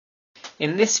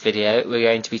In this video we're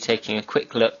going to be taking a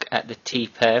quick look at the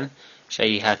T-perm, show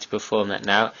you how to perform that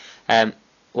now. The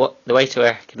way to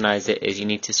recognise it is you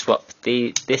need to swap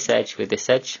this edge with this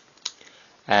edge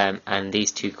and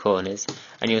these two corners,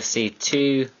 and you'll see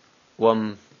two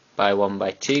 1 by 1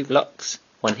 by 2 blocks,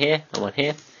 one here and one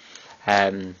here,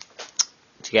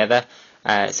 together.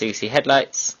 So you see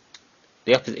headlights,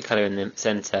 the opposite colour in the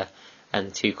centre,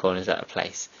 and two corners out of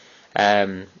place.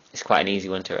 It's quite an easy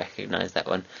one to recognise, that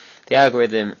one. The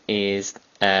algorithm is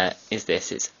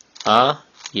this: it's R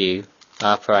U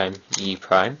R prime U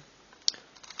prime,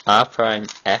 R prime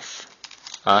F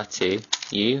R2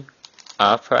 U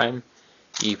R prime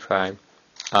U prime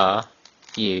R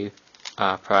U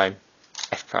R prime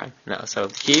F prime, and that will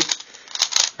solve the cube.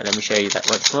 And let me show you that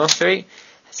once more.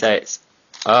 So it's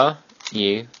R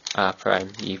U R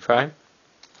prime U prime,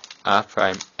 R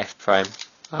prime F prime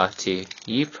R2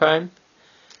 U prime,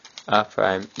 R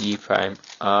prime U prime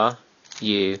R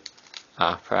U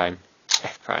R prime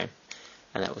F prime,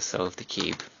 and that will solve the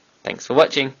cube. Thanks for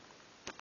watching.